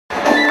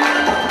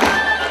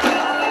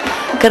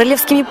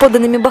Королевскими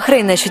подданными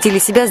Бахрейна ощутили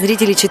себя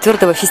зрители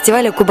 4-го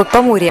фестиваля «Кубок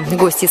Поморья».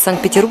 Гости из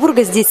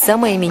Санкт-Петербурга здесь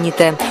самая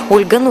именитая.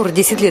 Ольга Нур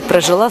 10 лет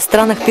прожила в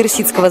странах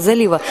Персидского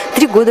залива,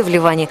 3 года в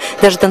Ливане.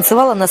 Даже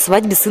танцевала на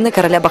свадьбе сына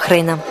короля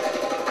Бахрейна.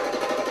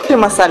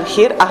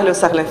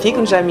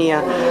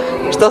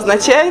 Что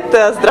означает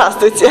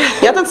 «здравствуйте».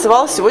 Я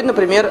танцевала сегодня,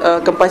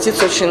 например,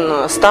 композицию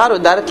очень старую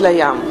 «Дар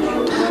Тляям».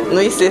 Но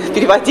если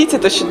переводить,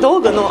 это очень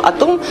долго, но о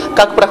том,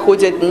 как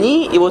проходят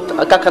дни, и вот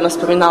как она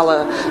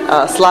вспоминала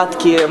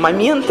сладкие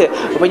моменты.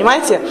 Вы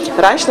понимаете,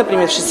 раньше,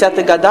 например, в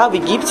 60-е годы в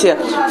Египте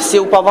все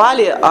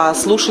уповали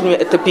слушанию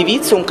этой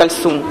певицы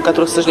Кальсум,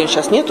 которой, к сожалению,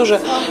 сейчас нет уже,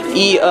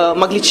 и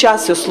могли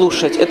час ее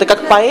слушать. Это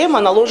как поэма,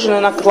 наложенная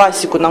на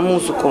классику, на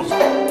музыку.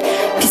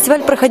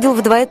 Фестиваль проходил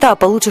в 2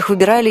 этапа. Лучших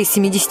выбирали из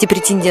 70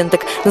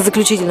 претенденток. На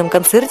заключительном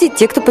концерте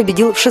те, кто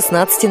победил в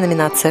 16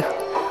 номинациях.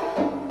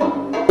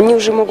 Они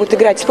уже могут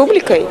играть с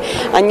публикой,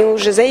 они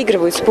уже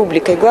заигрывают с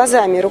публикой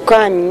глазами,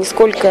 руками, не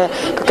сколько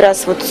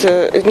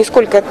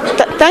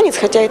танец,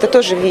 хотя это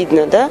тоже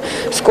видно, да,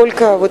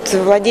 сколько вот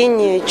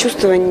владение,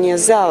 чувствование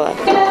зала.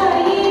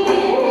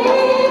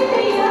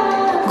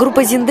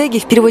 Группа Зиндеги,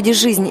 в переводе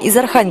 «жизнь», из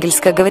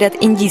Архангельска, говорят,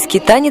 индийский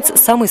танец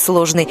самый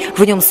сложный.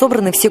 В нем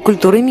собраны все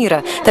культуры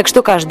мира, так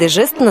что каждый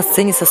жест на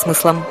сцене со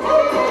смыслом.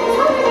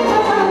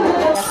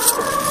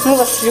 Мы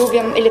вас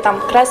любим, или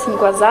там красим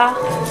глаза.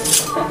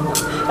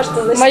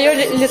 Мое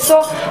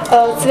лицо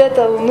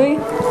цвета луны.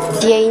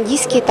 Я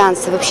индийские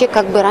танцы вообще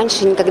как бы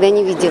раньше никогда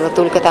не видела,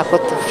 только так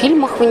вот в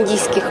фильмах в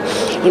индийских,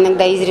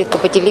 иногда изредка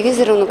по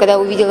телевизору, но когда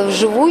увидела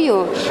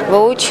вживую,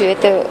 воочию,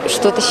 это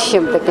что-то с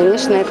чем-то.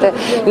 Конечно, это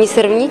не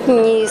сравнить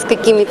ни с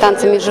какими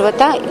танцами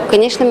живота.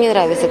 Конечно, мне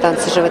нравятся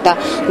танцы живота,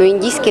 но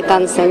индийские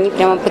танцы, они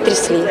прямо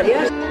потрясли.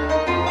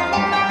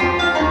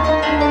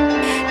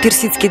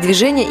 Персидские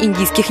движения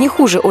индийских не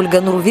хуже.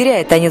 Ольга Нур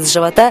уверяет, танец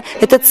живота –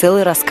 это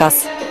целый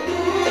рассказ.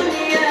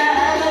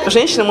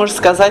 Женщина может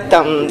сказать,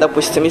 там,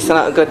 допустим, если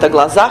она говорит о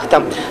глазах,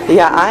 там,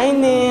 я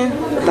айни,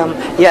 там,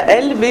 я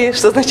эльби,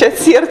 что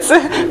означает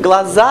сердце,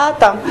 глаза,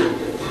 там.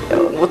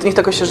 Вот у них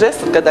такой еще жест,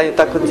 когда они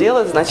так вот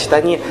делают, значит,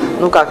 они,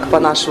 ну как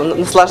по-нашему,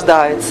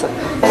 наслаждаются.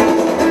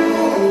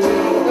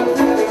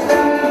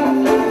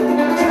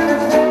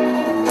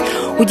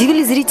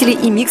 Удивили зрителей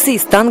и миксы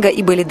из танго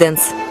и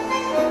белли-дэнс.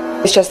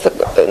 Сейчас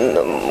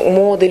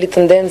мода или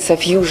тенденция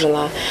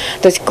фьюжена.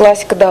 То есть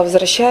классика, да,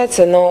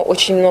 возвращается, но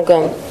очень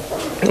много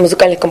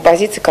музыкальных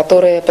композиций,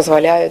 которые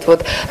позволяют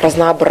вот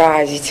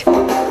разнообразить.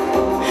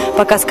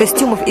 Показ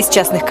костюмов из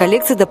частных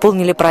коллекций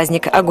дополнили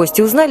праздник, а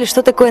гости узнали,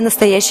 что такое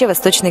настоящее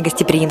восточное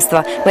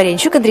гостеприимство. Мария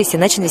Ничук, Андрей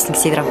Синачин, Вестник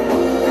Севера.